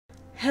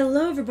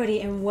Hello,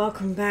 everybody, and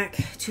welcome back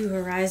to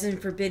Horizon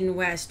Forbidden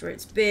West, where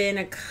it's been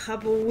a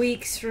couple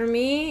weeks for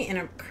me, and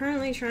I'm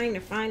currently trying to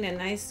find a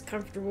nice,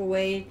 comfortable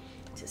way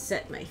to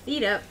set my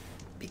feet up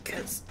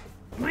because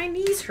my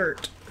knees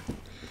hurt.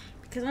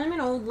 Because I'm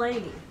an old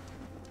lady.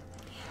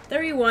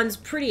 31's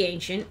pretty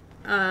ancient,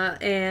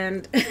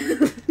 and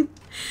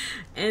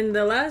and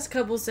the last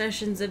couple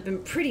sessions have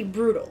been pretty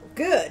brutal.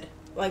 Good,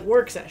 like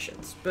work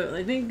sessions, but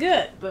they've been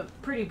good,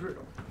 but pretty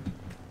brutal.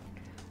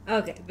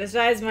 Okay,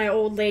 besides my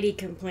old lady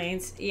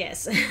complaints,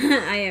 yes,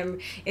 I am.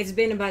 It's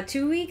been about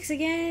 2 weeks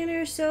again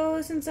or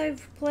so since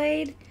I've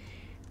played.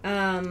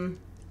 Yeah.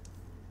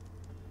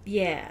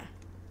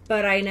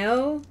 But I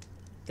know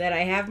that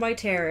I have my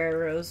terror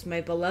arrows, my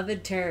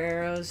beloved terror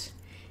arrows,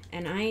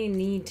 and I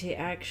need to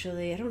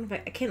actually, I don't know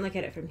if I can't look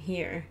at it from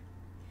here.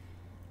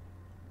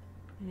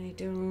 And I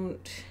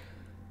don't,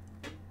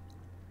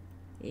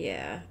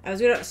 yeah. I'm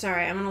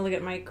gonna look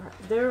at my,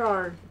 there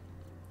are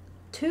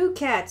 2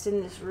 cats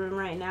in this room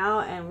right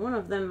now, and one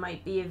of them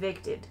might be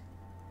evicted.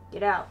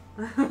 Get out.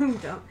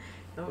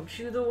 Don't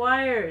chew the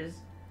wires.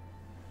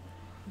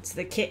 It's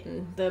the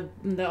kitten, the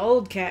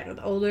old cat,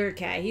 the older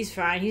cat. He's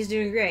fine. He's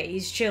doing great.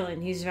 He's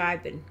chilling. He's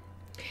vibing.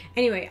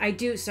 Anyway,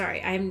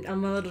 I'm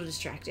a little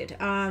distracted.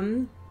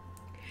 I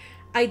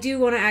do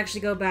want to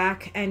actually go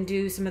back and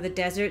do some of the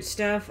desert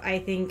stuff.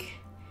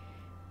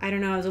 I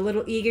don't know, I was a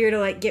little eager to,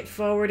 like, get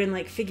forward and,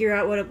 like, figure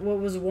out what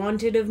was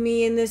wanted of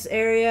me in this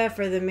area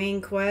for the main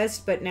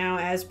quest, but now,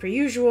 as per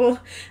usual,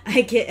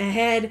 I get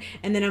ahead,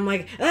 and then I'm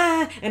like,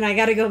 and I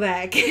gotta go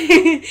back.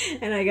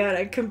 And I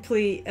gotta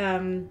complete,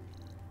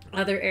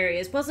 other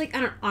areas. Plus, like,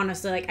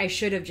 I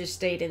should have just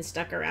stayed and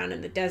stuck around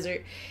in the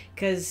desert,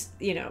 because,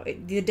 you know,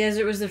 the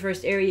desert was the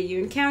first area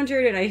you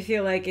encountered, and I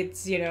feel like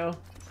it's, you know,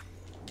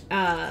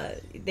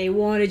 they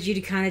wanted you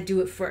to kind of do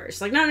it first.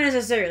 Like, not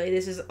necessarily.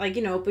 This is like,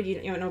 you know, but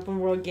an open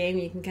world game,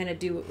 you can kind of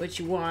do what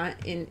you want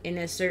in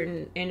a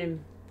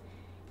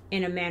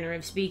manner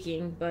of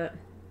speaking, but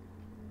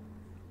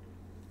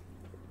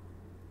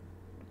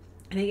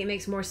I think it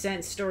makes more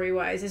sense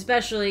story-wise,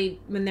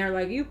 especially when they're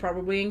like, you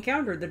probably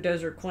encountered the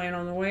desert clan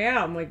on the way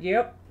out. I'm like,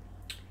 yep.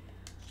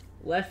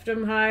 Left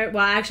them high.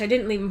 Well, actually, I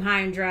didn't leave them high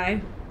and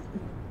dry.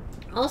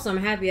 Also, I'm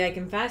happy I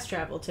can fast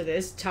travel to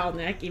this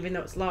Talneck, even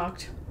though it's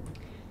locked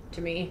to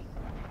me.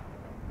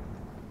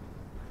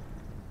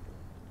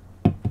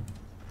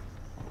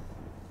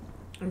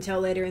 Until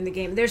later in the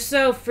game. They're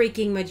so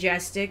freaking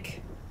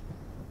majestic.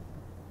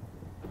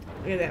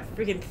 Look at that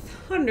freaking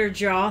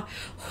Thunderjaw.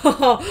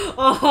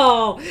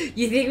 Oh,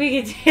 you think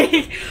we can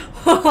take...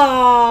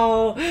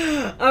 Oh,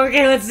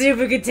 okay, let's see if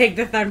we can take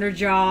the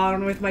Thunderjaw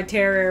on with my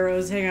terror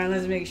arrows. Hang on,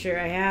 let's make sure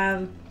I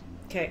have...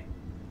 Okay.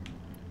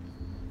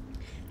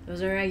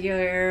 Those are regular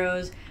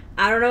arrows.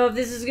 I don't know if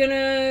this is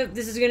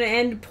gonna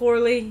end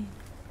poorly.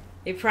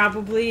 It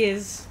probably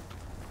is.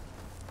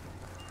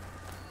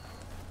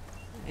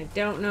 I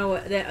don't know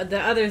what the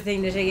other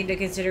thing to take into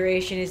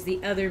consideration is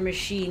the other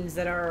machines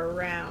that are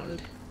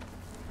around.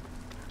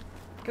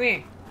 Come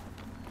here.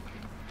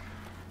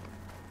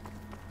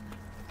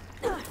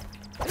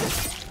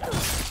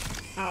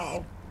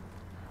 Oh.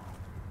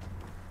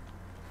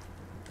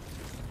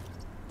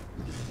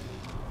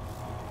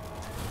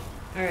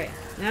 Alright.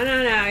 No.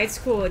 It's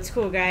cool. It's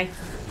cool, guy.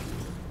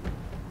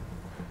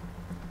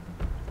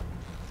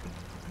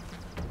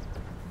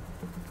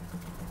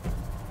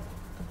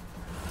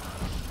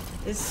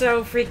 It's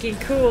so freaking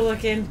cool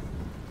looking.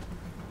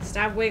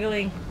 Stop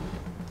wiggling.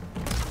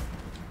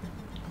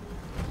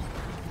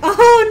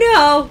 Oh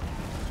no!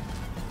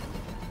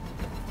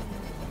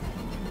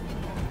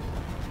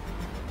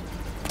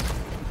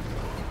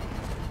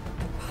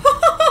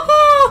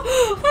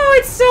 Oh,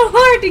 it's so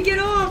hard to get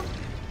off.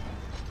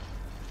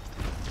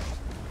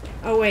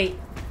 Oh wait.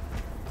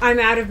 I'm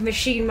out of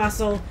machine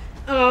muscle.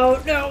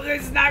 Oh no,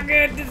 this is not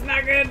good. This is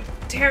not good.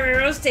 Terror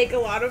arrows take a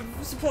lot of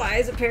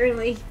supplies,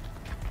 apparently.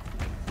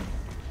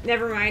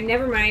 Never mind.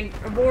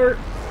 Abort.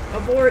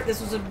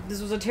 This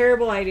was a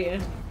terrible idea.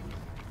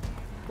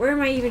 Where am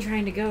I even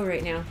trying to go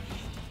right now?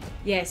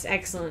 Yes,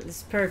 excellent. This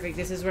is perfect.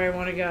 This is where I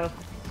want to go.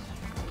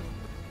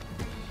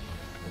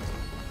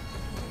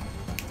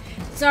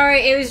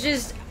 Sorry, it was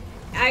just...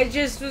 I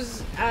just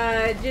was,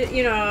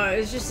 you know, it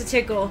was just a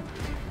tickle.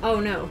 Oh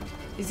no.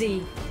 Does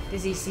he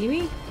see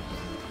me?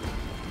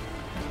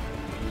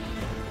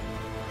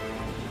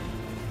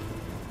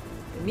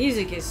 The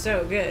music is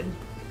so good.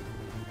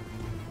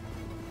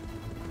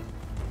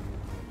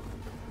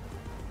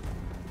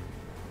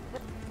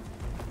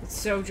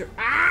 So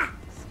ah! All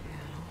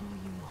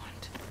you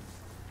want.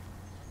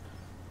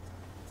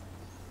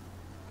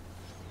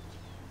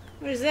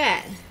 What is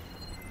that?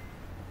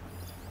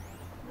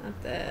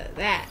 Not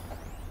that.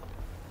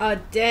 A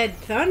dead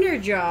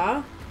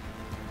Thunderjaw.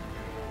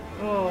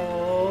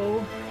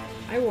 Oh,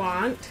 I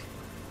want.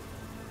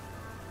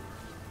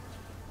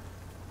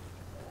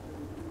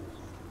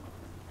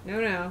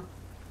 No.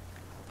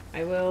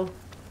 I will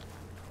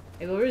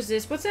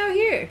resist. What's out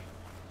here?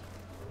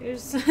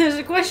 There's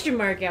a question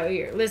mark out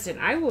here. Listen,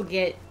 I will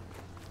get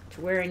to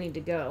where I need to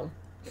go.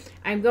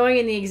 I'm going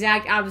in the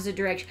exact opposite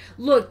direction.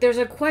 Look, there's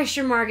a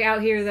question mark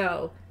out here,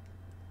 though.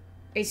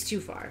 It's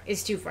too far.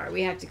 It's too far.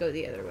 We have to go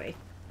the other way.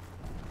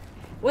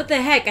 What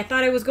the heck? I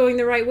thought I was going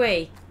the right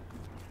way.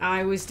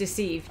 I was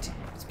deceived.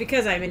 It's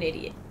because I'm an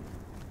idiot.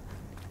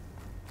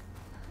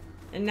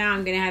 And now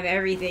I'm gonna have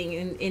everything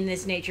in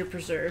this nature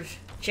preserve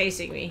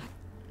chasing me.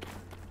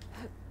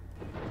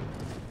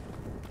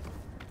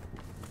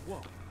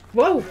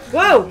 Whoa!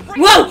 Whoa!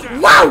 Whoa!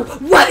 Whoa!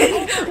 What?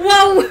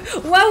 Whoa!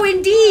 Whoa!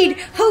 Indeed!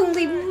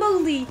 Holy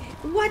moly!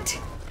 What?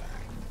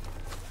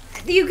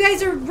 You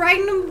guys are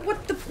riding them?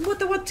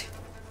 What?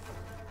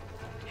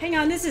 Hang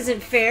on, this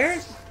isn't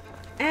fair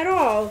at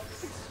all.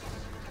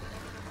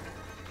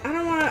 I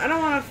don't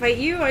wanna fight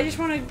you. I just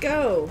wanna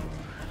go.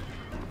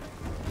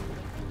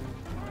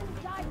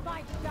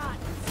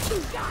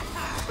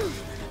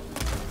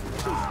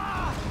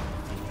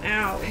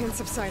 Ow. Pain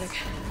subsiding.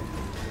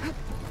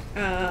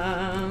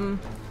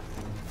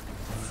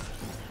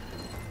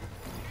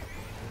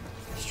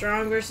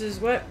 Strong versus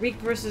what? Weak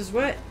versus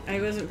what? I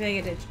wasn't paying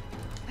attention.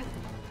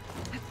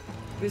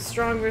 It was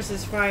strong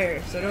versus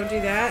fire, so don't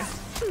do that.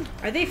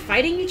 Are they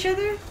fighting each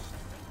other?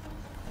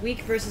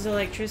 Weak versus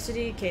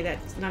electricity? Okay,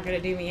 that's not gonna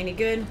do me any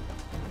good.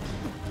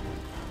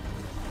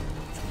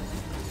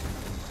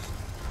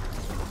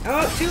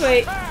 Oh, too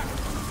late.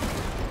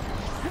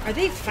 Are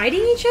they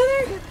fighting each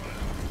other?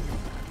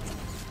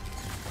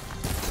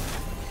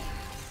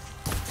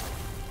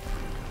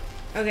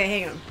 Okay,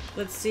 hang on.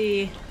 Let's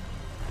see.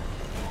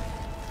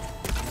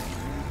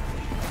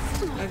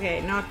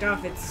 Okay, knocked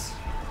off its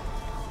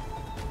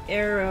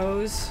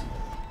arrows.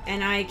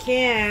 And I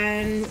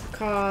can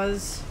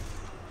cause...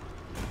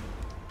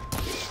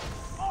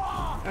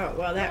 Oh,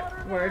 well,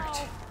 that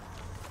worked.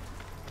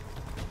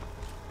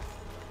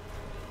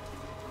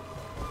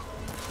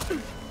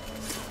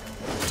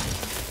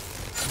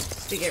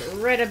 Stick it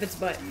right up its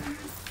butt.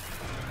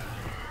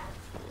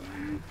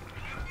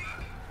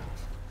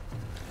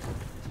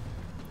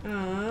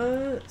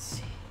 Let's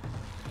see.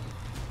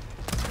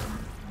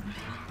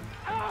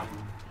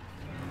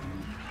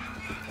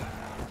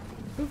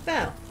 Who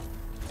fell?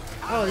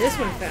 Oh, this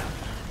one fell.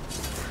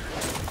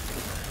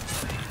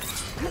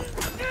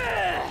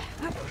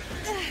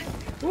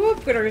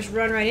 Whoop, gonna just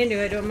run right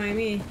into it, don't mind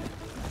me.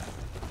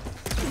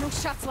 No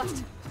shots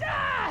left.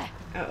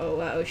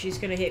 Uh-oh, she's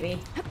gonna hit me.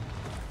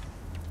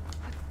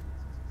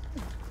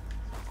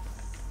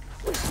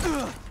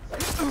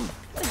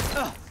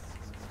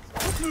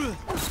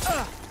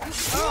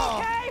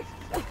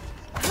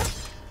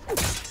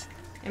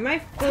 Am I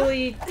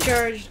fully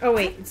charged? Oh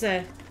wait, it's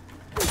a...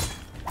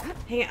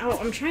 Hang on, oh,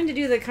 I'm trying to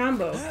do the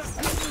combo.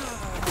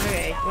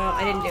 Okay, well,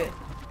 I didn't do it.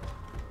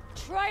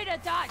 Try to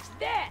dodge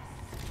this!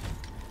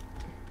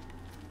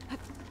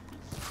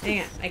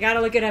 Hang on, I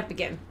gotta look it up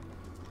again.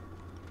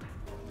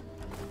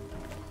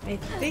 I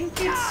think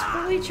it's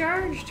fully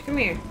charged. Come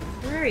here.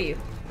 Where are you?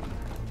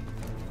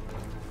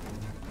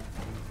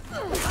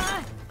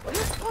 I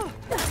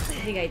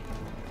think I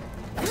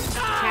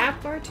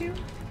tap R2?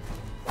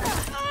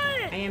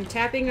 I am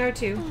tapping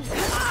R2.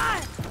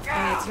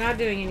 And it's not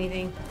doing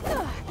anything.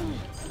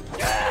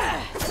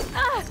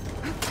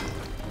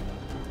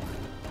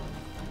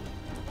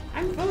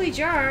 I'm fully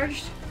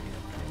charged.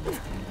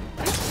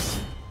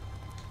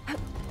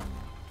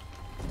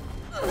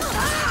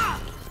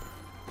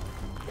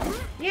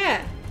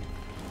 Yeah.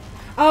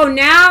 Oh,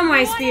 now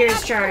my spear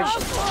is charged.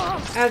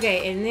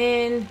 Okay, and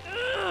then...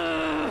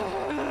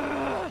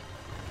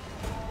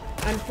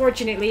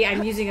 Unfortunately,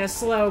 I'm using a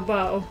slow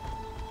bow.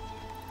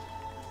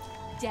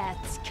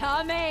 Death's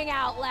coming,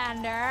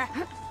 Outlander!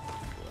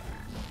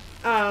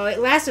 Oh, it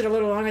lasted a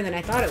little longer than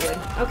I thought it would.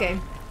 Okay.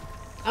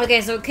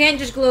 Okay, so it can't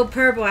just glow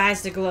purple, it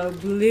has to glow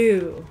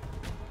blue.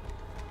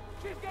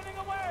 She's getting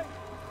away!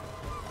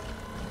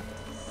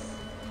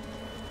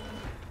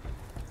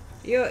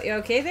 You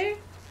okay there?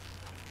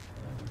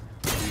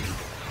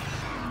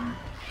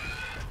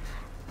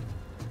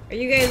 Are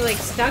you guys, like,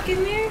 stuck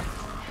in there?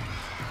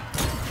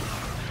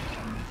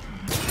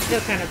 Feel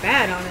kind of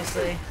bad,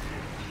 honestly.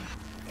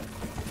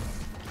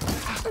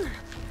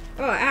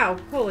 Oh, ow.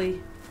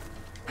 Holy.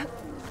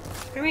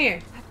 Come here.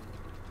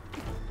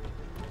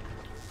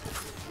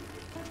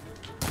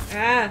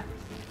 Ah.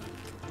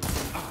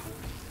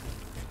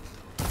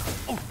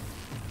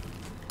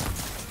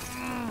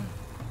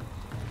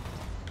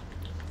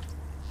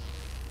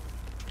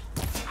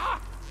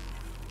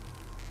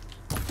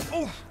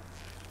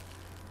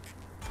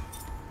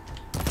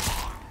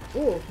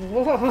 Ooh.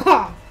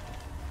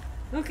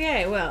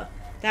 Okay, well,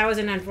 that was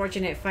an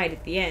unfortunate fight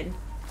at the end.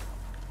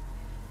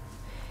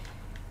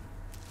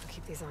 I'll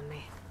keep these on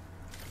me.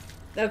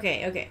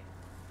 Okay, okay.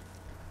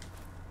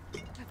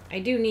 I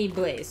do need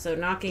blaze, so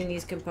knocking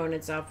these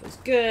components off was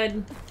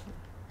good.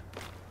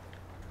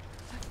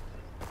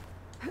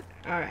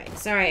 Alright,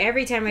 sorry,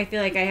 every time I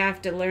feel like I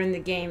have to learn the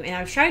game, and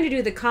I was trying to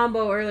do the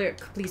combo earlier.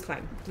 Please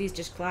climb. Please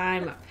just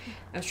climb up.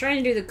 I was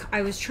trying to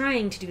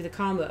do the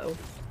combo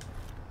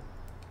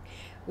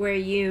where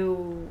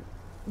you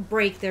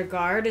break their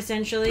guard,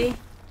 essentially.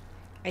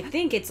 I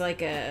think it's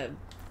like a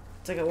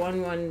It's like a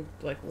 1-1,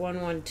 like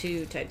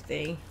 1-1-2 type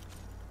thing.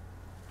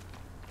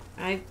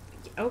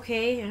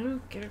 Okay, I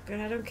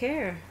don't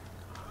care.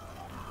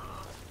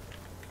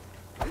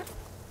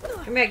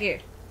 Come back here.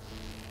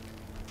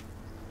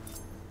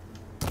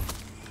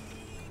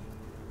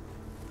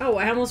 Oh,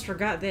 I almost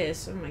forgot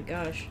this. Oh my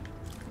gosh.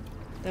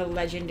 The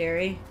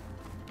legendary.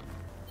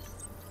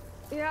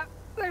 Yeah,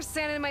 there's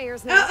sand in my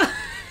ears now. Oh.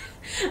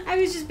 I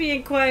was just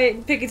being quiet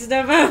and picking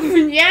stuff up.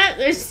 Yeah,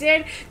 there's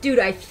sand. Dude,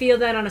 I feel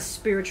that on a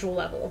spiritual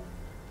level.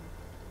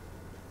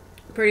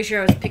 Pretty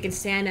sure I was picking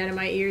sand out of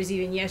my ears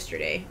even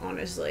yesterday,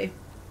 honestly.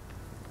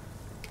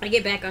 I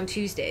get back on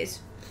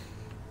Tuesdays.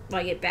 Well,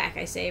 I get back,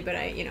 I say, but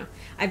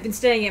I've been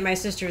staying at my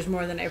sister's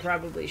more than I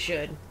probably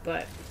should,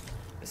 but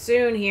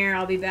soon here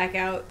I'll be back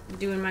out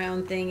doing my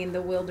own thing in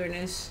the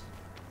wilderness.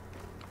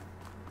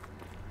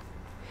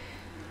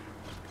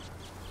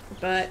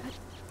 But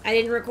I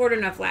didn't record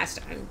enough last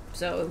time,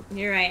 so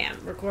here I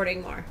am,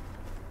 recording more.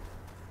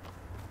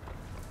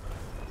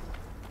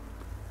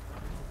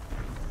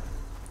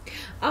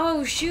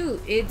 Oh,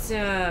 shoot, it's,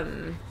 I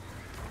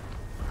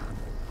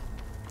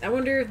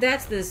wonder if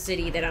that's the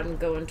city that I'm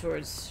going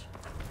towards.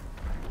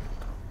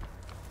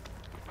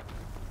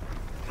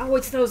 Oh,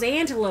 it's those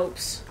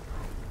antelopes.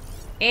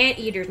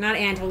 Anteaters, not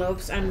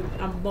antelopes. I'm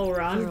a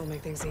moron. That'll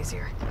make things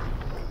easier.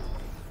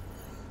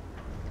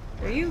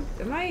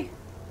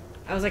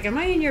 I was like, am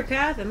I in your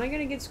path? Am I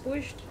gonna get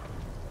squished?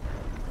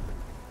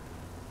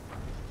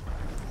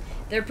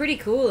 They're pretty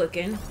cool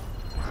looking.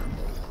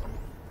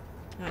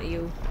 Not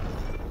you.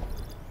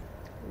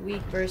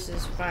 Weak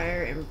versus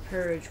fire and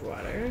purge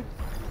water.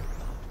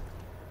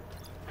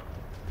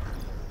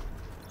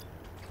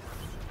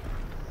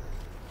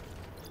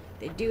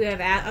 They do have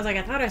I was like,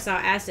 I thought I saw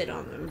acid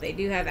on them. They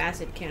do have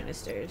acid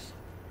canisters.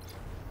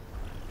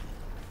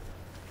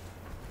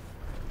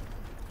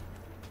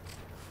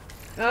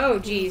 Oh,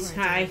 jeez.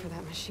 Hi. For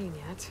that machine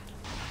yet.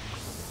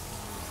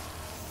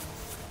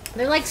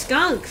 They're like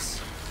skunks.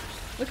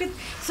 Look at.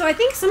 So I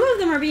think some of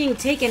them are being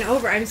taken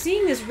over. I'm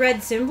seeing this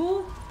red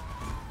symbol,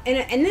 and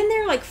then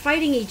they're like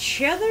fighting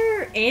each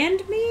other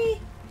and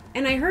me.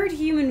 And I heard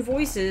human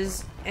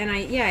voices, and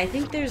I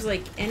think there's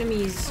like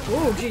enemies.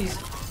 Whoa, jeez.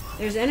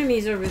 There's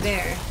enemies over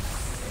there,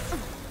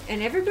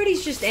 and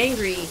everybody's just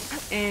angry.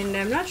 And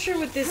I'm not sure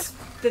what that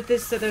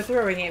they're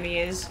throwing at me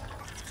is.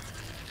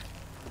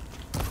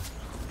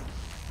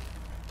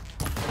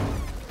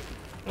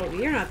 Oh,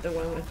 you're not the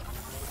one with.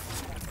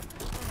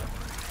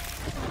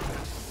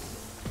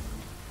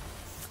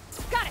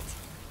 Got it.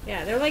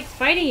 Yeah, they're like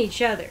fighting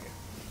each other.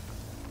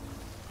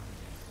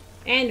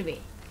 And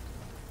me.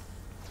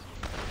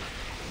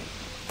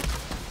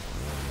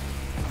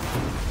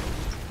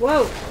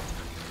 Whoa.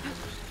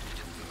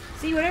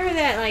 See, whatever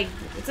that, like,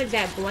 it's like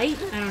that blight?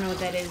 I don't know what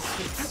that is.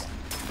 It's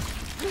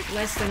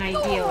less than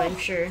ideal, I'm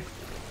sure.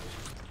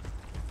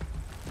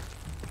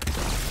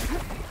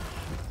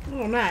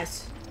 Oh,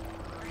 nice.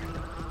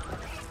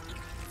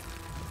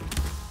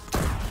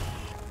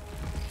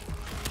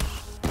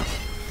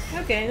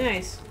 Okay,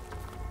 nice.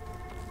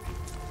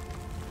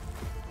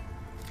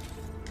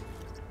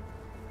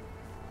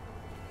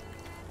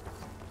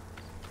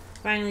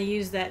 Finally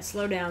used that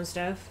slowdown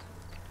stuff.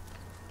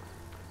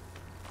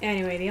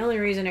 Anyway, the only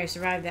reason I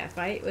survived that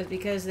fight was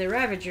because the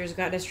Ravagers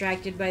got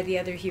distracted by the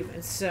other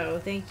humans.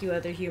 So, thank you,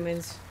 other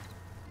humans.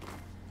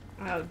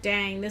 Oh,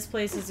 dang, this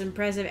place is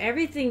impressive.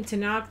 Everything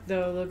Tenakth,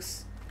 though,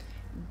 looks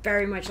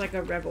very much like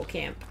a rebel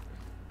camp.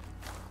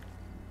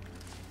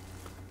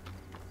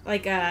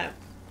 Like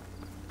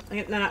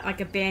not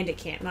like a bandit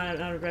camp, not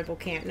a rebel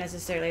camp,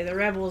 necessarily. The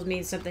rebels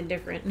mean something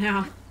different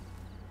now.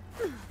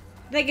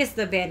 I guess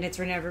the bandits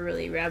were never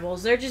really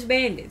rebels. They're just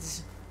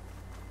bandits.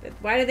 But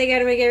why do they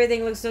gotta make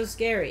everything look so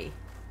scary?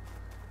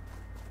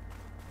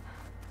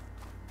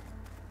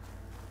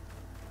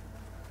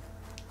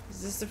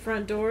 Is this the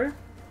front door?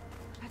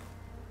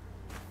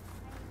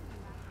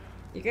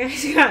 You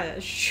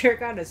guys sure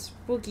got a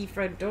spooky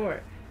front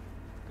door.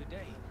 Good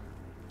day.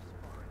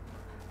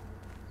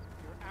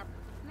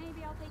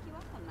 Maybe I'll take you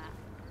up on that.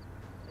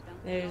 But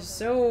don't There's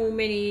so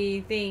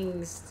many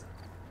things.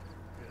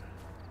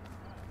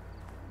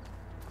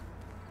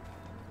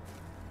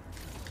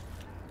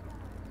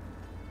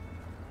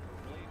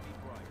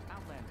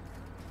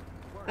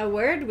 A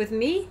word with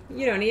me?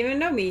 You don't even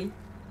know me.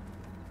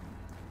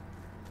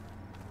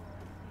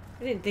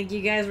 I didn't think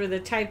you guys were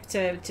the type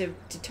to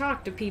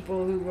talk to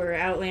people who were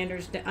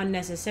Outlanders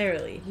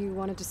unnecessarily. You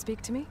wanted to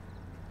speak to me?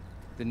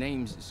 The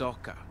name's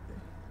Zorka.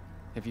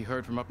 Have you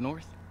heard from up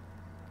north?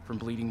 From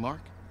Bleeding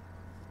Mark?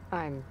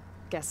 I'm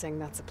guessing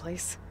that's a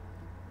place.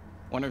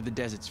 One of the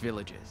desert's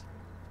villages.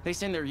 They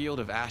send their yield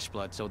of ash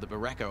blood so the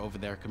Bereka over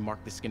there can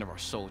mark the skin of our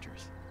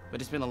soldiers. But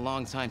it's been a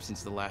long time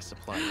since the last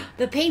supply.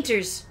 The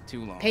painters!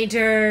 Too long.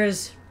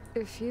 Painters!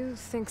 If you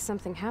think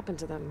something happened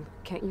to them,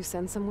 can't you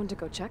send someone to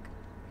go check?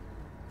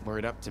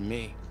 Word up to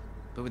me.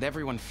 But with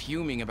everyone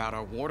fuming about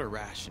our water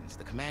rations,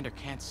 the commander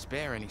can't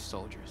spare any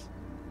soldiers.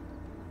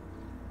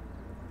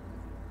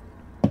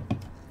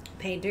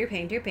 Painter,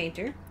 painter,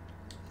 painter.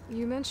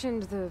 You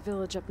mentioned the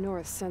village up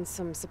north sends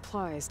some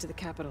supplies to the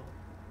capital.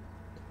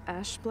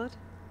 Ashblood?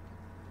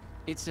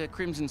 It's a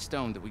crimson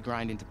stone that we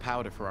grind into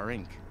powder for our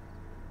ink.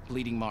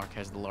 Bleeding Mark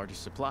has the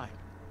largest supply.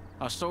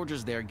 Our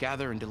soldiers there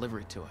gather and deliver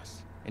it to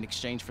us, in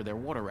exchange for their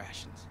water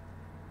rations.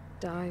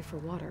 Die for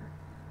water.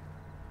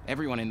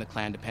 Everyone in the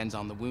clan depends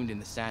on the Wound in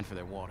the Sand for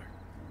their water.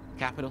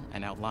 Capital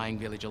and outlying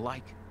village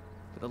alike.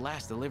 But the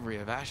last delivery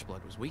of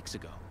Ashblood was weeks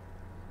ago.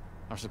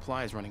 Our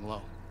supply is running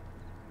low.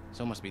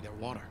 So must be their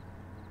water.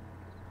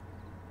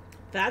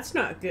 That's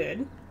not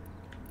good.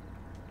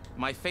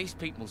 My face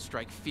paint will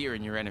strike fear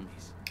in your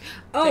enemies. Take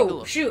a Oh,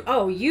 look. shoot.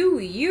 Oh,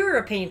 you're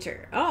a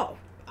painter. Oh,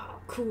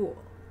 cool.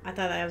 I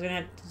thought that I was gonna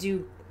have to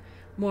do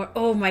more.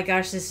 Oh my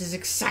gosh, this is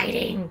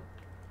exciting.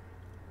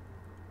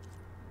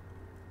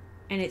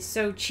 And it's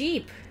so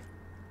cheap.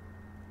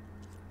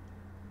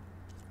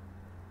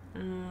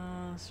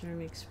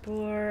 Room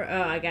Explore.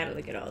 Oh, I gotta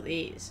look at all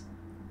these.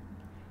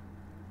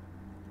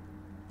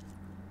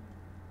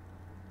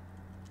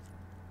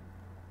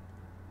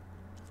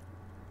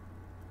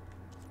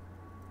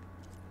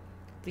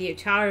 The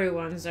Utaru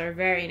ones are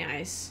very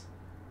nice.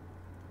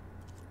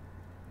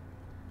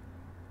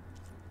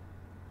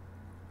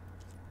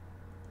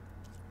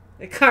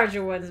 The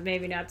Karja ones,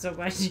 maybe not so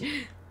much.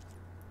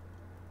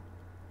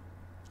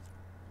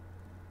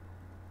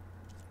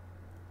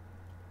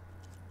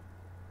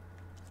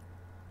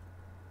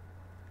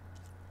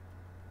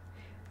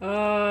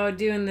 Oh,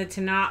 doing the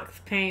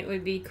Tenakth paint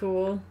would be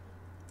cool.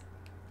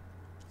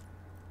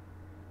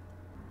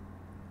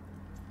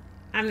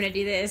 I'm gonna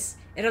do this.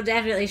 It'll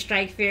definitely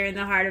strike fear in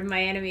the heart of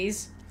my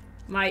enemies.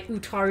 My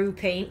Utaru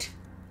paint.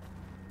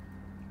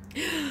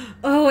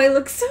 Oh, it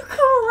looks so cool.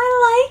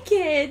 I like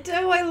it.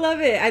 Oh, I love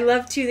it. I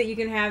love, too, that you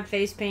can have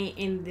face paint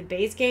in the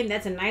base game.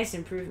 That's a nice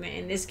improvement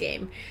in this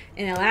game.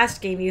 In the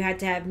last game, you had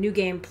to have New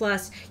Game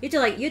Plus. You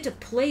had to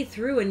play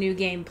through a New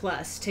Game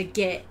Plus to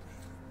get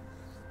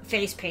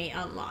face paint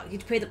unlocked. You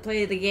had to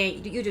play the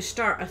game. You had to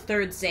start a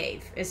third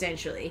save,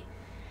 essentially,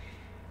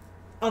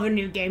 of a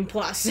New Game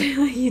Plus.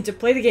 You had to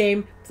play the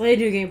game, play a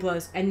New Game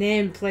Plus, and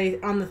then play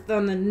on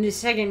the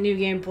second New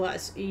Game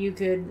Plus. You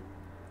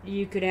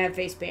could have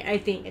face paint. I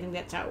think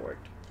that's how it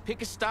worked.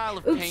 Pick a style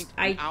of Oops, paint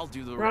and I'll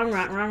do the wrong.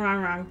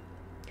 rest.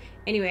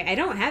 Anyway, I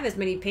don't have as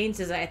many paints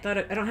as I thought.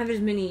 I don't have as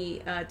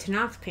many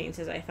Tenakth paints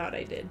as I thought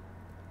I did.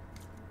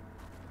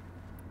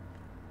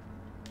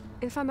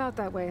 If I'm out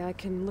that way, I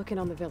can look in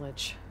on the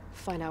village.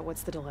 Find out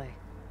what's the delay.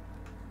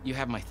 You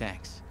have my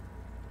thanks.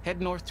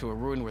 Head north to a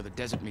ruin where the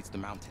desert meets the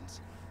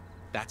mountains.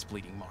 That's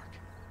Bleeding Mark.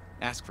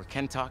 Ask for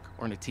Kentok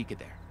or Natika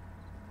there.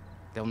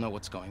 They'll know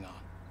what's going on.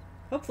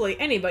 Hopefully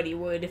anybody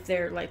would if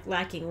they're, like,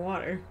 lacking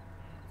water.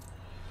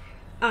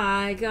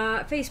 I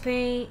got face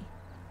paint.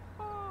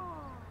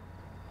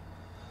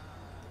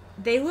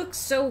 They look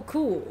so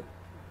cool.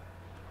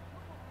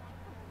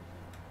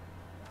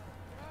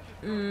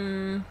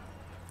 Oh.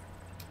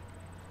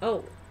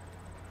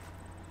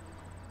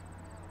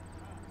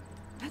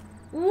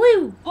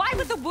 Woo! Why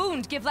would the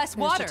wound give less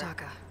There's water?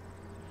 Jataka.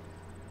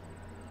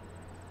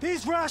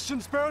 These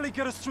rations barely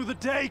get us through the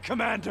day,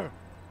 Commander.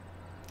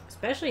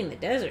 Especially in the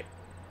desert.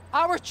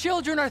 Our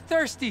children are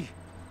thirsty.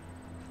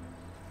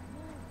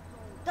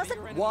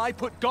 Why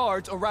put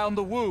guards around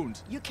the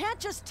wound? You can't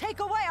just take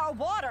away our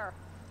water.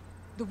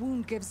 The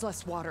wound gives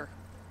less water.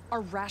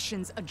 Our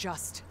rations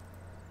adjust.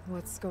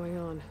 What's going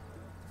on?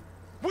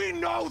 We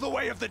know the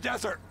way of the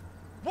desert.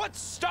 What's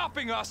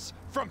stopping us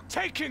from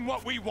taking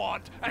what we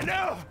want? And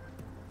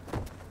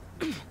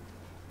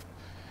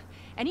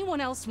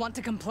Anyone else want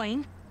to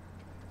complain?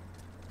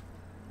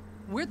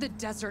 We're the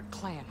Desert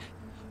Clan.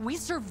 We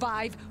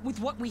survive with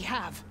what we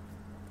have.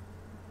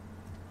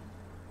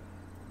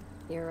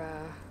 Your,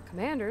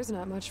 commander's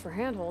not much for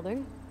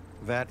hand-holding.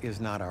 That is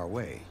not our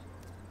way.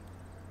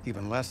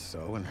 Even less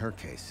so in her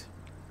case.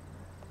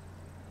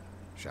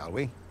 Shall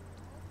we?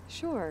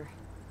 Sure.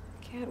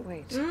 Can't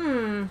wait.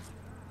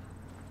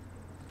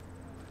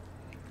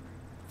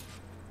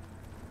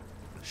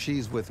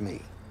 She's with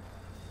me.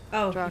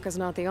 Oh. Draka's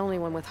not the only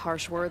one with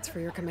harsh words for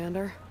your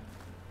commander.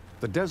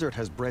 The desert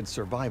has bred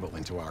survival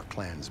into our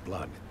clan's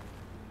blood.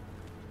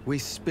 We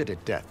spit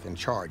at death and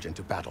charge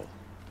into battle.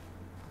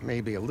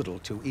 Maybe a little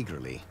too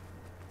eagerly.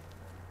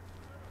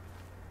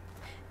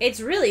 It's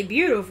really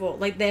beautiful.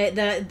 Like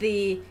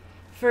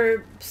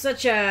for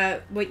such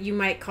a what you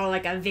might call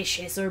like a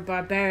vicious or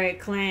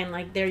barbaric clan,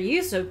 like their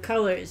use of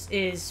colors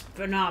is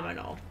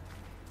phenomenal.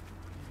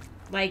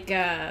 Like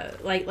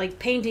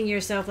painting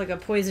yourself like a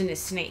poisonous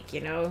snake,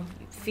 you know?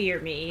 Fear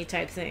me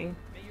type thing.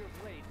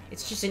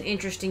 It's just an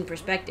interesting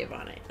perspective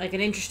on it. Like an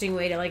interesting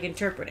way to like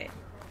interpret it.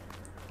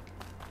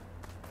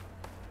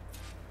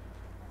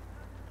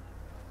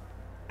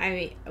 I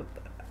mean,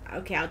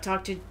 okay, I'll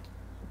talk to...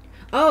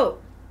 Oh!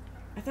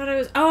 I thought I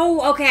was...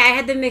 Oh, okay, I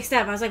had them mixed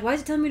up. I was like, why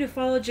is it telling me to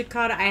follow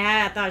Jakata?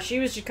 I thought she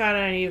was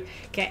Jakata and you...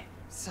 Okay.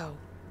 So,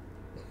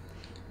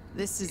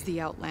 this is the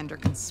Outlander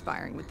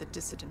conspiring with the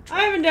dissident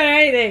I haven't done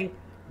anything!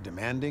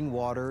 Demanding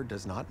water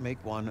does not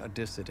make one a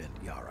dissident,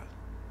 Yara.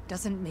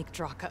 Doesn't make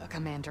Draka a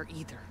commander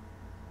either.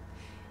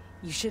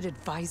 You should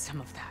advise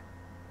him of that.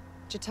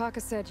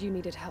 Jataka said you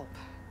needed help.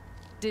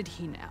 Did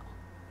he now?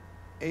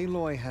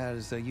 Aloy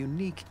has a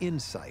unique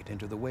insight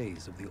into the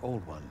ways of the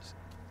Old Ones.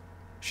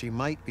 She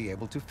might be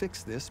able to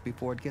fix this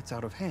before it gets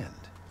out of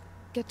hand.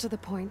 Get to the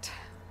point.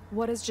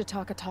 What is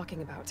Jataka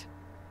talking about?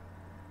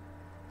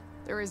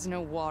 There is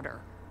no water.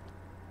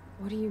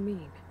 What do you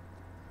mean?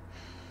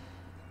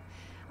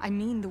 I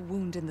mean the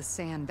wound in the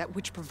sand, that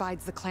which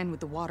provides the clan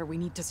with the water we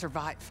need to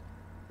survive,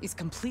 is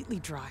completely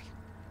dry.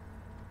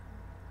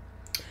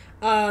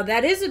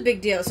 That is a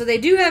big deal. So they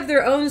do have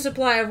their own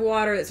supply of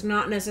water that's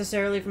not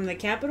necessarily from the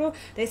capital.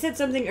 They said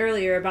something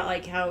earlier about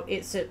like how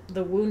it's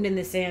the wound in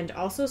the sand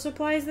also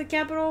supplies the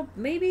capital.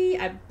 Maybe?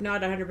 I'm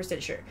not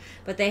 100% sure.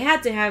 But they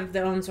had to have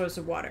their own source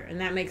of water,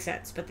 and that makes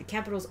sense. But the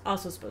capital's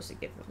also supposed to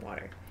give them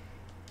water.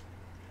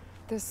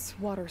 This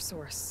water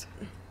source.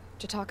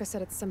 Jataka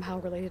said it's somehow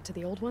related to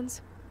the Old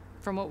Ones?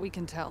 From what we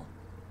can tell,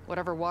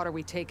 whatever water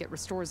we take, it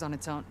restores on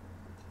its own.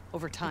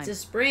 Over time. It's a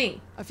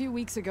spring. A few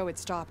weeks ago, it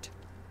stopped.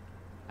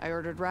 I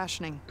ordered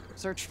rationing,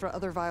 searched for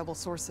other viable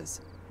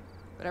sources.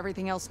 But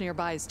everything else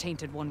nearby is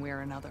tainted one way or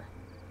another.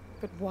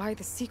 But why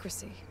the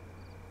secrecy?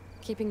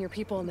 Keeping your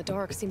people in the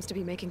dark seems to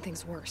be making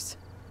things worse.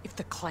 If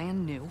the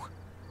clan knew,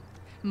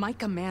 my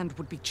command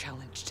would be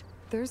challenged.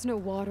 There's no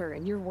water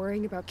and you're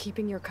worrying about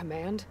keeping your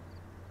command?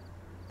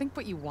 Think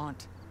what you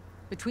want.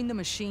 Between the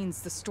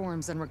machines, the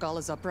storms, and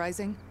Regalla's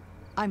uprising,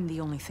 I'm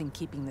the only thing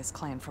keeping this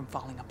clan from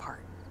falling apart.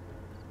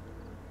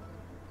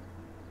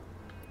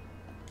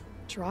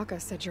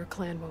 Draka said your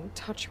clan won't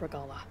touch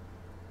Regalla.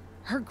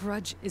 Her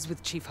grudge is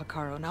with Chief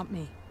Hekarro, not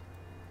me.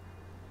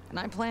 And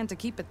I plan to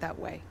keep it that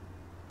way,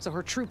 so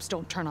her troops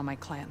don't turn on my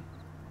clan.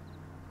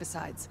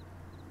 Besides,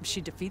 if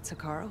she defeats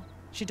Hekarro,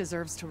 she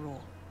deserves to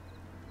rule.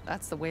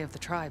 That's the way of the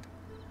tribe.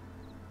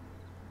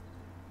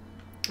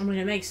 I mean,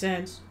 it makes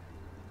sense.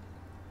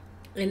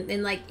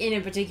 In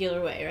a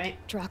particular way, right?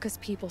 Draka's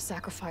people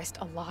sacrificed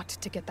a lot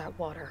to get that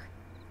water.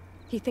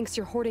 He thinks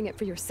you're hoarding it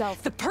for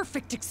yourself. The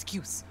perfect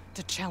excuse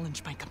to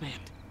challenge my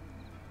command.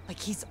 Like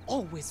he's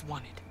always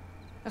wanted.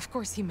 Of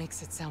course he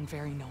makes it sound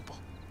very noble.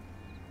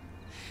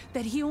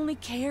 That he only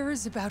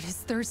cares about his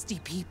thirsty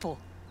people.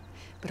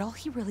 But all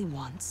he really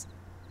wants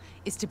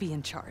is to be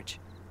in charge.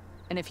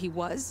 And if he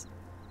was,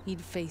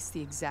 he'd face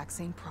the exact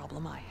same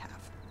problem I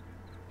have.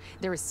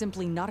 There is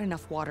simply not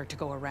enough water to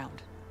go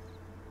around.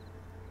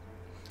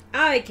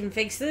 I can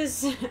fix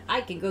this.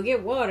 I can go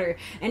get water.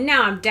 And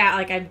now I'm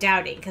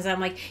doubting because I'm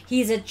like,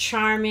 he's a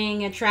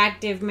charming,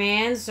 attractive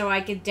man, so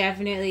I could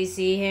definitely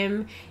see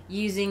him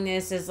using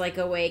this as like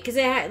a way. Because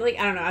it had, like,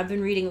 I don't know, I've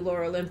been reading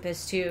Lore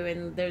Olympus too,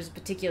 and there's a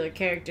particular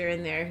character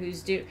in there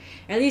who's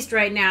at least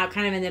right now,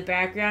 kind of in the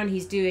background,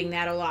 he's doing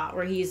that a lot,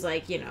 where he's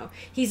like, you know,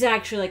 he's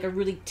actually like a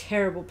really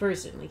terrible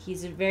person. Like,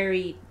 he's a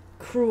very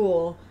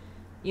cruel,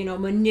 you know,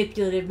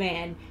 manipulative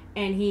man,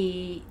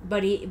 and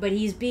but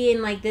he's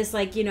being like this,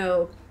 like, you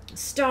know,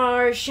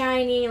 star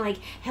shining, like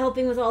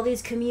helping with all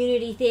these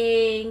community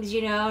things,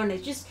 you know, and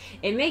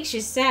it makes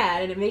you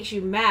sad and it makes you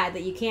mad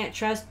that you can't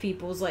trust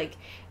people's like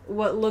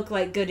what look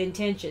like good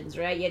intentions,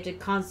 right? You have to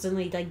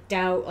constantly like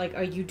doubt, like,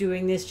 are you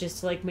doing this just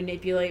to like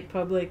manipulate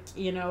public,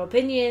 you know,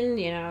 opinion,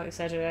 you know,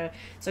 etc.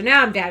 So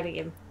now I'm doubting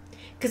him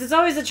because it's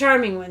always the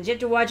charming ones. You have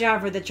to watch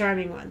out for the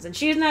charming ones, and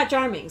she's not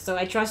charming, so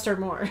I trust her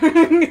more.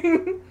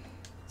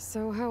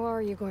 So how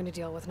are you going to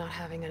deal with not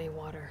having any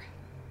water?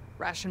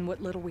 Ration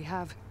what little we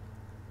have.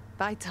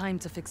 Buy time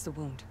to fix the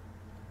wound.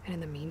 And in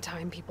the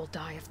meantime, people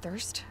die of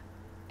thirst?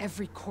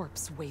 Every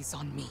corpse weighs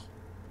on me.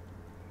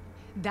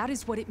 That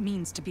is what it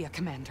means to be a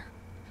commander.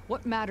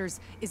 What matters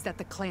is that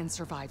the clan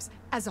survives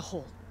as a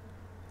whole.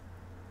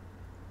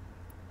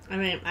 I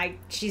mean,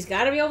 she's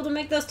got to be able to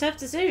make those tough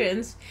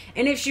decisions.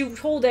 And if she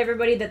told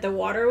everybody that the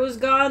water was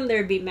gone,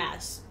 there'd be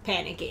mass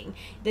panicking.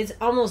 It's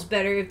almost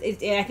better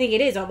I think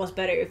it is almost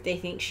better if they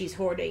think she's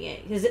hoarding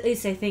it, because at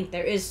least they think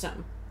there is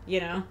some,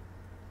 you know?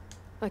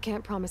 I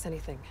can't promise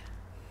anything.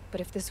 But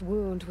if this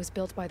wound was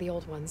built by the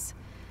Old Ones,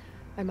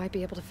 I might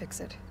be able to fix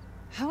it.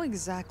 How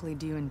exactly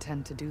do you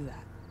intend to do that?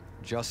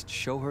 Just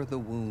show her the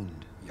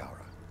wound,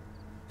 Yara.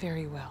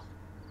 Very well.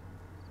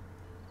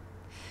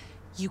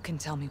 You can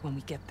tell me when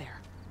we get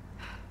there.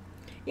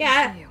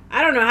 Yeah,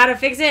 I don't know how to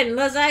fix it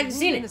unless I've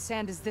seen it. The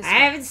sand is this I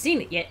haven't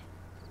seen it yet.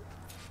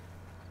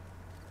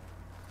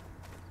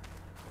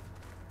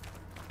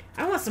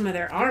 I want some of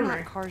their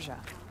armor. Carja.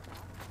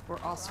 We're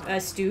also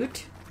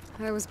astute.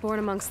 I was born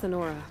amongst the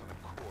Nora,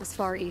 as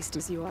far east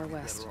as you are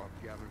west.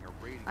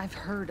 I've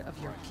heard of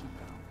your people.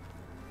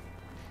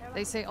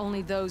 They say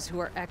only those who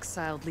are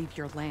exiled leave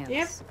your lands.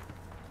 Yep.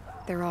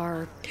 There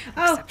are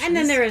exceptions. And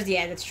then there is,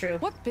 yeah, that's true.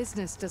 What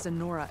business does a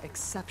Nora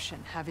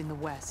exception have in the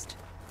West?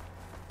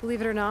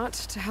 Believe it or not,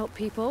 to help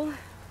people,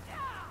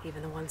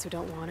 even the ones who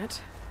don't want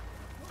it.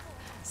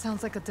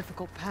 Sounds like a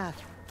difficult path.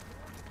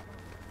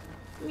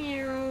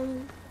 Meow.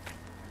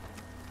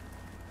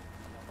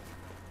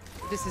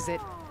 This is it.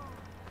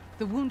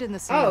 The wound in the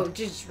sand. Oh,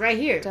 just right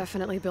here.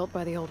 Definitely built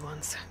by the Old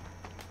Ones.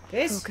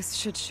 This? Focus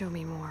should show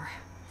me more.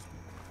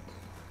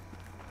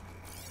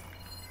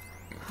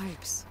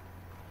 Pipes.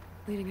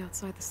 Leading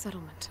outside the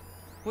settlement.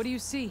 What do you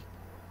see?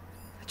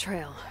 A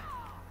trail.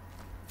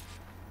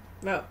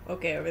 Oh,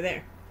 okay, over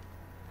there.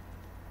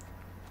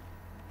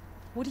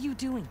 What are you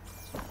doing?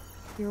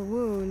 Your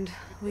wound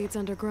leads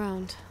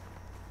underground.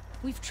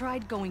 We've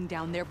tried going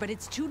down there, but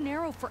it's too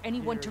narrow for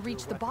anyone to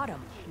reach the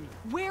bottom.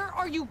 Where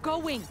are you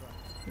going?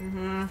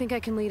 I think I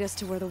can lead us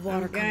to where the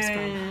water comes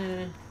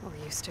from. Or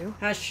used to.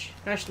 Hush.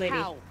 Hush, lady.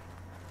 How?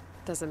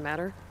 Doesn't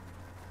matter.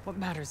 What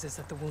matters is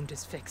that the wound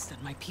is fixed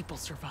and my people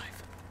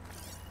survive.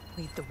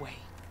 Lead the way.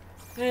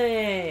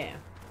 Yeah.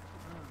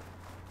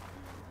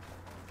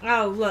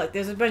 Oh, look,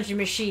 there's a bunch of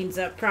machines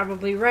up,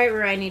 probably right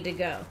where I need to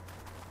go.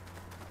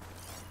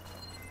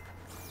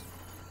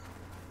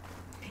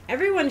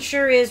 Everyone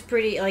sure is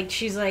pretty, like,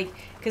 she's like,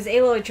 because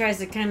Aloy tries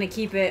to kind of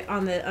keep it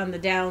on the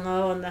down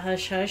low, on the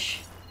hush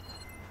hush,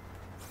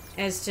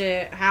 as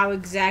to how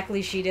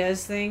exactly she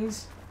does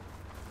things.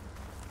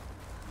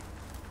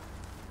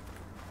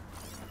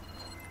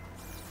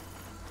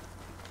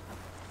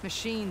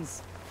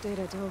 Machines.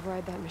 Data to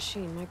override that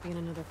machine might be in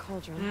another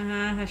cauldron.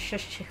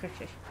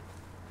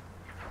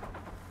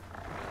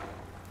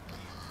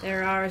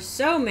 There are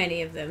so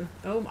many of them.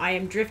 Oh, I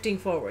am drifting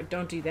forward.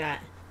 Don't do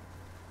that.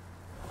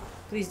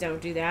 Please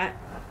don't do that.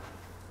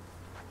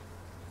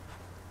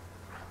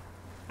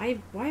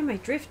 Why am I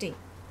drifting?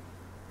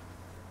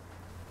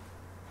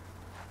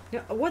 No,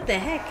 what the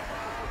heck?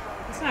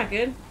 That's not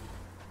good.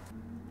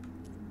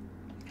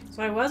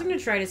 So I was going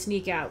to try to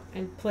sneak out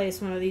and place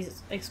one of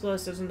these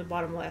explosives in the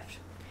bottom left.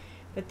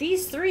 But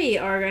these three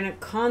are in a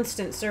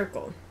constant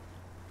circle,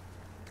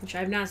 which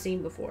I've not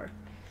seen before.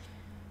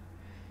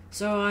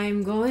 So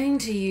I'm going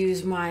to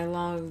use my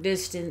long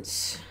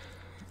distance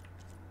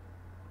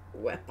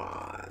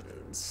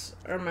weapons.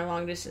 Or my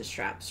long distance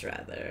traps,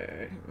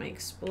 rather. My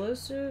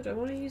explosive? Do I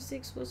want to use the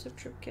explosive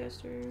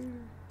tripcaster?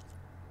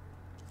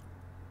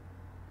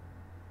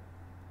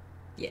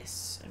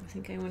 Yes, I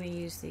think I want to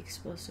use the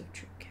explosive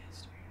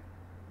tripcaster.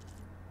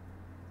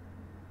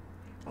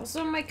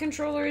 Also, my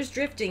controller is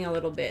drifting a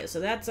little bit, so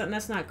that's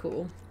not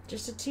cool.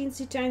 Just a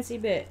teensy-tiny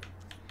bit.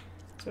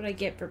 That's what I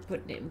get for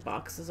putting it in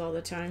boxes all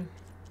the time.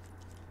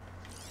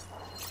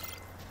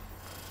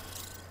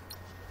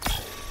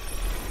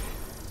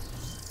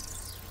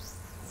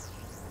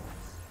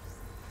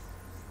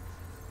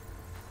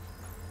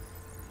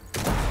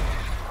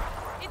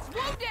 It's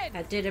wounded!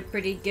 That did a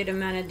pretty good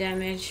amount of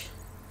damage.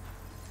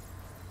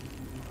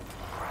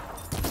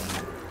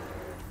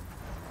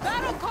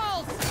 Battle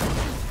calls!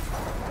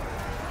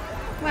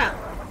 Well,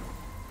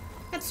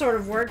 that sort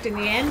of worked in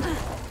the end.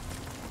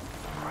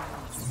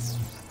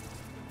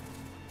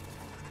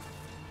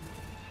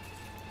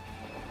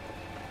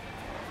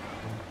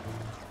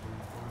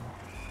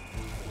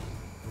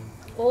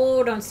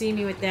 Oh, don't see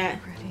me with that.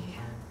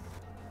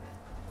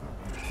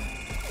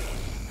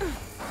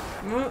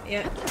 Oh,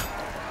 yeah.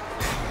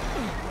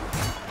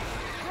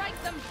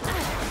 Strike them!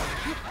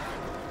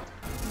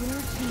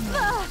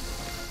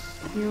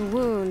 Your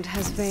wound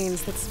has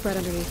veins that spread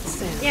underneath the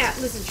sand. Yeah,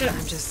 listen, shut up.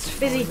 I'm just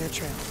busy. following their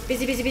trail.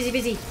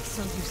 Busy.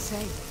 So you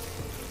say.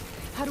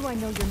 How do I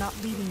know you're not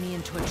leading me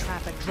into a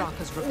trap at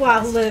Draka's request?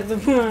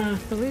 Well,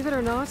 Believe it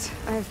or not,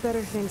 I have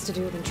better things to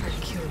do than try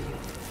to cure you.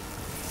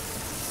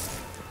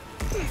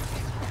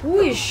 who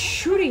is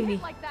shooting me?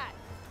 Like that.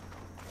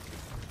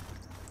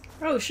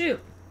 Oh, shoot.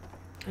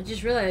 I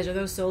just realized, are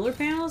those solar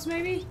panels,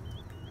 maybe?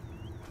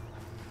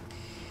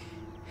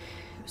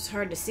 It was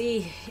hard to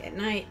see at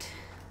night.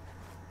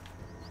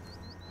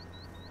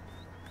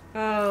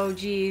 Oh,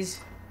 geez.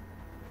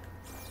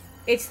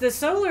 It's the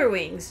solar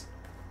wings.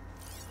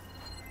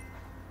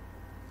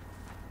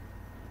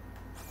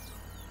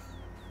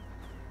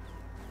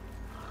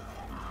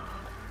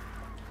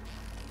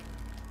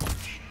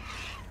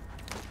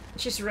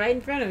 It's just right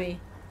in front of me.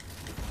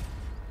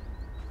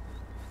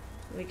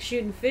 Like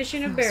shooting fish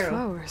in a Those barrel.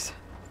 flowers.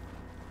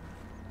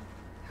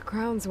 The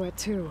ground's wet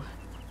too.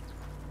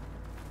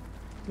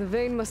 The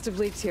vein must have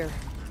leaked here.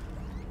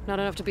 Not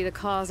enough to be the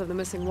cause of the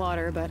missing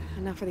water, but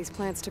enough for these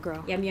plants to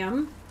grow. Yum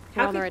yum.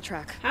 We're on the right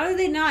track. How did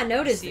they not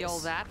notice See this? all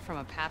that from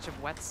a patch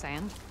of wet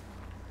sand?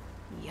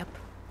 Yep.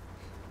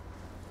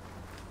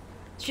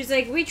 She's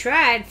like, we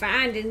tried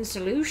finding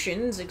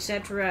solutions,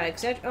 etc.,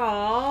 etc.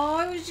 Oh,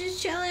 I was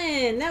just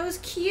chilling. That was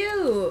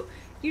cute.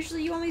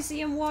 Usually you only see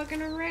him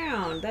walking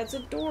around. That's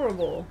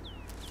adorable.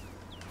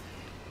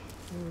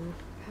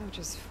 Pouch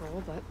is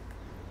full, but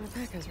my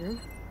pack has room.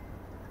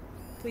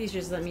 Please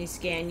just let me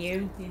scan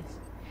you. Yes.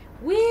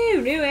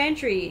 Woo! New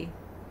entry.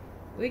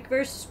 Weak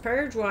versus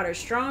purge water.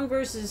 Strong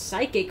versus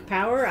psychic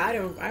power. I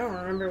don't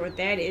remember what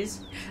that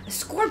is. A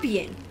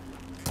scorpion.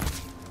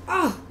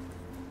 Oh,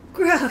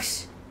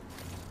 gross.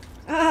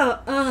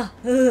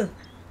 Ugh.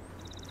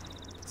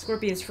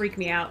 Scorpions freak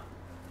me out.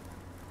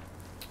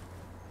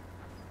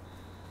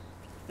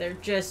 They're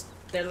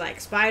like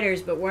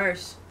spiders, but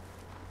worse.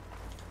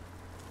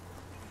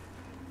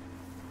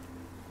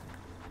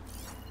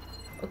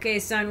 Okay,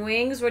 sun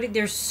wings.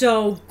 They're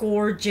so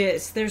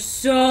gorgeous. They're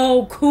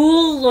so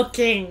cool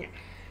looking.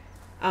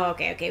 Oh,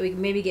 okay. We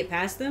can maybe get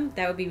past them.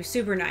 That would be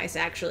super nice,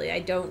 actually.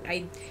 I've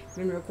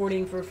been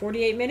recording for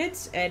 48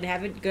 minutes and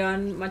haven't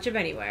gone much of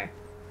anywhere.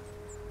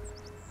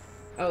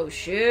 Oh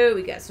shoot,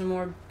 we got some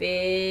more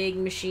big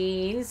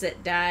machines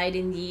that died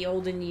in the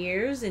olden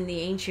years, in the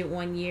ancient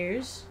one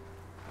years.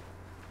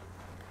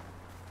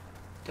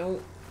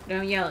 Don't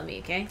yell at me,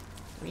 okay?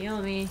 Don't yell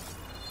at me.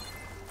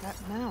 That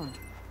mound.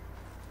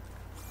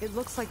 It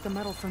looks like the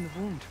metal from the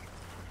wound.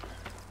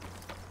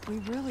 We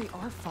really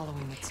are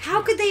following its How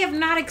trail. could they have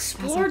not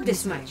explored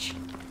this insane. much?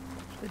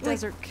 The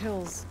desert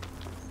kills,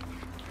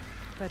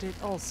 but it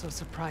also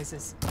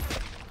surprises.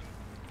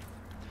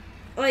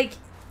 Like,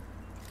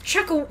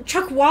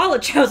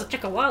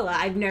 Chuckwalla.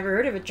 I've never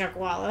heard of a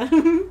Chuckwalla.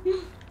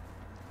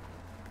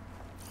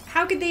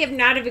 How could they have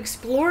not have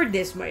explored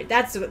this much?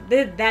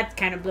 That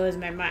kind of blows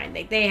my mind.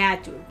 Like, they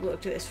had to have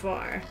looked this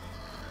far.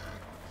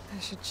 I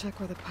should check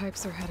where the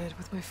pipes are headed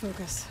with my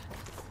focus.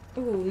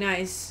 Ooh,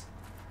 nice.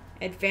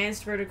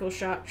 Advanced vertical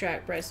shock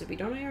track recipe.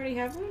 Don't I already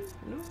have one?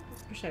 No?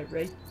 I should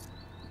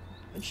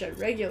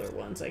have regular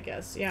ones, I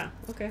guess. Yeah,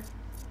 okay.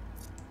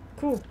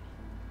 Cool.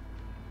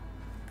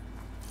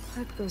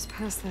 Pipe goes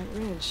past that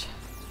ridge.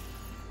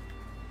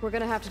 We're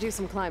gonna have to do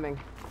some climbing.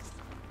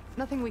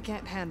 Nothing we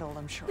can't handle,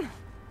 I'm sure.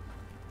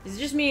 Is it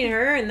just me and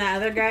her and that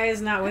other guy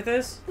is not with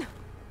us?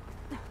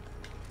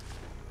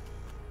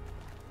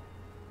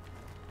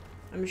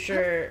 I'm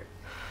sure.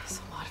 There's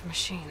a lot of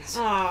machines.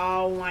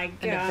 Oh my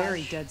gosh. And a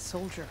very dead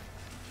soldier.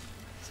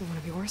 Is it one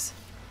of yours?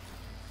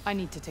 I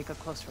need to take a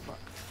closer look.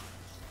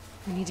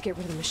 We need to get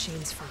rid of the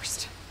machines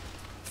first.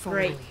 Follow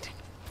Right. the lead.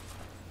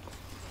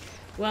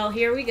 Well,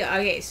 here we go.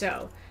 Okay,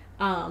 so,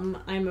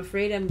 I'm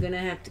afraid I'm gonna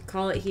have to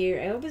call it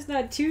here. I hope it's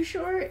not too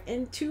short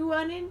and too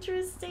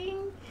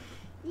uninteresting.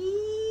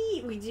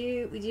 We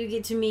do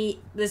get to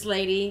meet this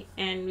lady,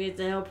 and we have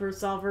to help her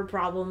solve her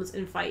problems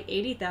and fight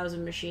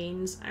 80,000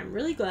 machines. I'm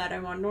really glad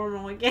I'm on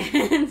normal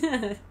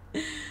again.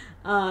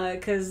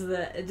 Cause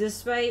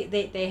despite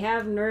they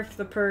have nerfed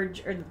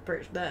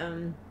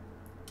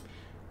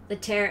the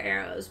tear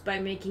arrows by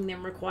making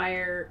them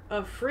require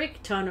a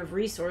frick ton of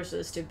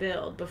resources to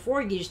build.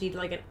 Before, you just need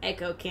like an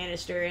echo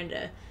canister and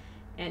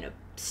a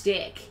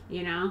stick,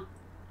 you know?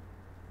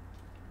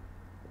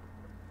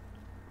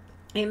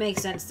 It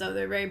makes sense though,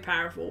 they're very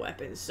powerful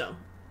weapons, so.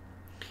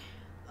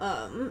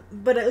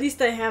 But at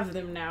least I have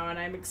them now, and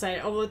I'm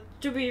excited. Although,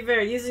 to be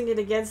fair, using it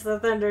against the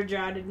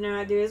Thunderjaw did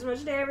not do as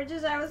much damage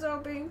as I was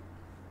hoping.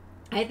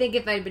 I think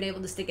if I'd been able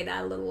to stick it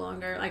out a little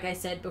longer, like I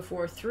said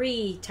before,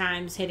 3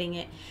 times hitting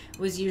it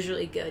was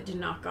usually good to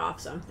knock off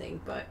something,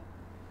 but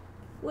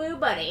woo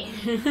buddy.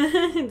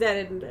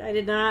 I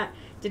did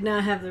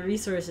not have the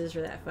resources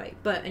for that fight.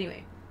 But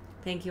anyway,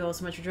 thank you all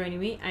so much for joining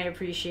me. I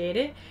appreciate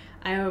it.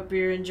 I hope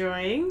you're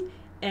enjoying,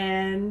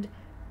 and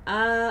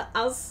I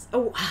almost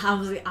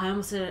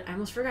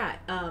forgot.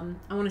 I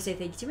want to say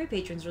thank you to my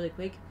patrons really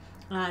quick.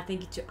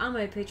 Thank you to all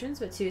my patrons,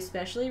 but to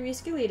especially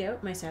Reese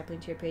Galito, my sapling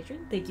tier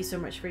patron. Thank you so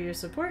much for your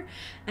support.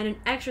 And an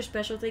extra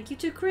special thank you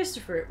to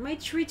Christopher, my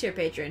tree tier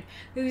patron,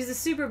 who's the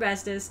super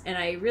bestest, and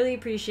I really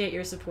appreciate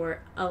your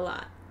support a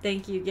lot.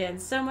 Thank you again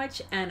so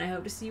much, and I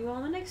hope to see you all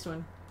in the next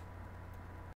one.